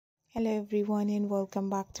Hello everyone and welcome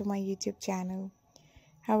back to my YouTube channel.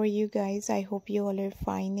 How are you guys? I hope you all are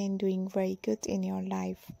fine and doing very good in your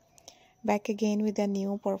life. Back again with a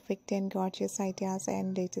new perfect and gorgeous ideas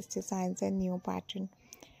and latest designs and new pattern.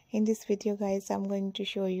 In this video guys, I'm going to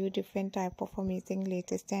show you different type of amazing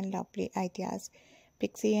latest and lovely ideas.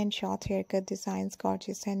 Pixie and short haircut designs,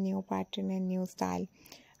 gorgeous and new pattern and new style.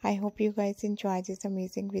 I hope you guys enjoy this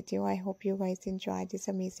amazing video. I hope you guys enjoy this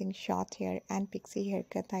amazing short hair and pixie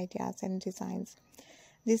haircut ideas and designs.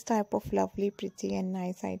 This type of lovely, pretty and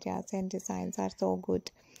nice ideas and designs are so good.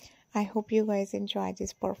 I hope you guys enjoy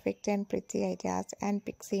this perfect and pretty ideas and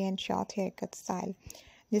pixie and short haircut style.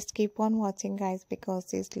 Just keep on watching guys, because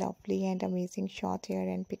these lovely and amazing short hair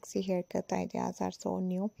and pixie haircut ideas are so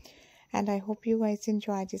new. And I hope you guys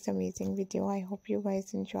enjoy this amazing video. I hope you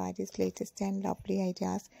guys enjoy this latest and lovely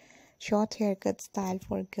ideas. Short haircut style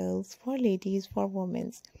for girls, for ladies, for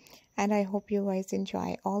women. And I hope you guys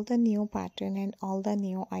enjoy all the new pattern and all the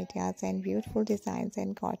new ideas and beautiful designs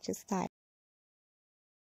and gorgeous style.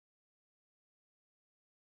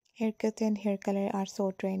 Haircut and hair color are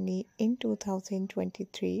so trendy in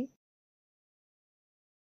 2023.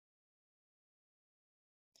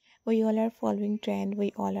 We all are following trend.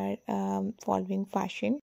 We all are following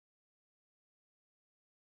fashion.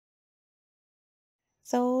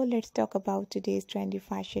 So let's talk about today's trendy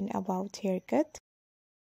fashion about haircut.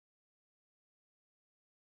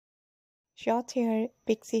 Short hair,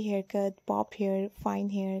 pixie haircut, bob hair,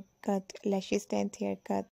 fine haircut, lashes length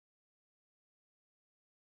haircut,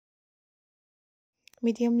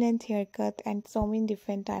 medium length haircut, and so many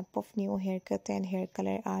different type of new haircut and hair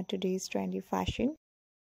color are today's trendy fashion.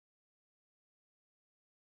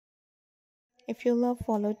 If you love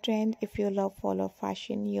follow trend, if you love follow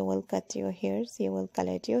fashion, you will cut your hairs, you will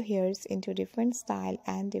color your hairs into different style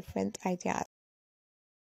and different ideas.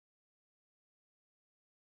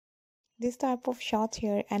 This type of short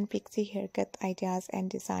hair and pixie haircut ideas and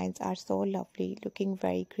designs are so lovely, looking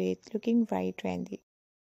very great, looking very trendy.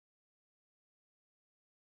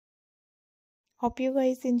 Hope you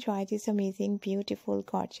guys enjoy these amazing, beautiful,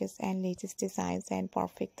 gorgeous and latest designs and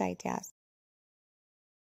perfect ideas.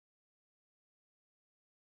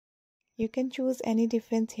 You can choose any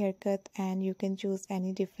different haircut and you can choose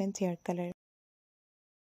any different hair color.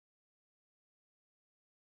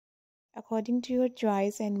 According to your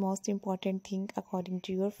choice, and most important thing, according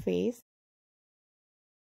to your face.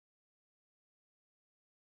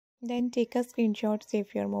 Then take a screenshot,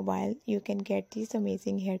 save your mobile. You can get these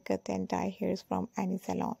amazing haircut and dye hairs from any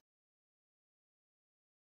salon.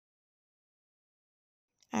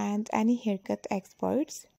 And any haircut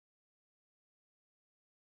experts.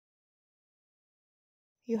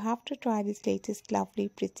 You have to try this latest lovely,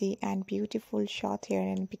 pretty and beautiful short hair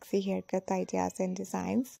and pixie haircut ideas and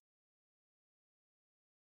designs.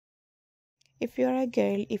 If you're a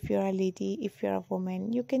girl, if you're a lady, if you're a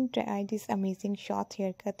woman, you can try this amazing short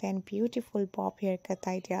haircut and beautiful bob haircut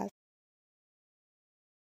ideas.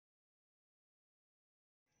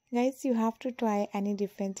 Guys, you have to try any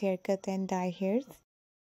different haircut and dye hairs.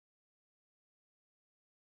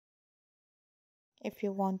 If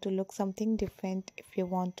you want to look something different, if you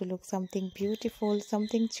want to look something beautiful,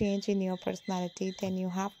 something change in your personality, then you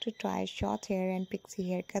have to try short hair and pixie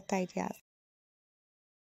haircut ideas.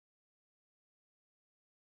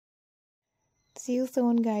 See you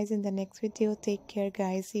soon guys in the next video. Take care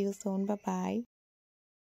guys. See you soon. Bye bye.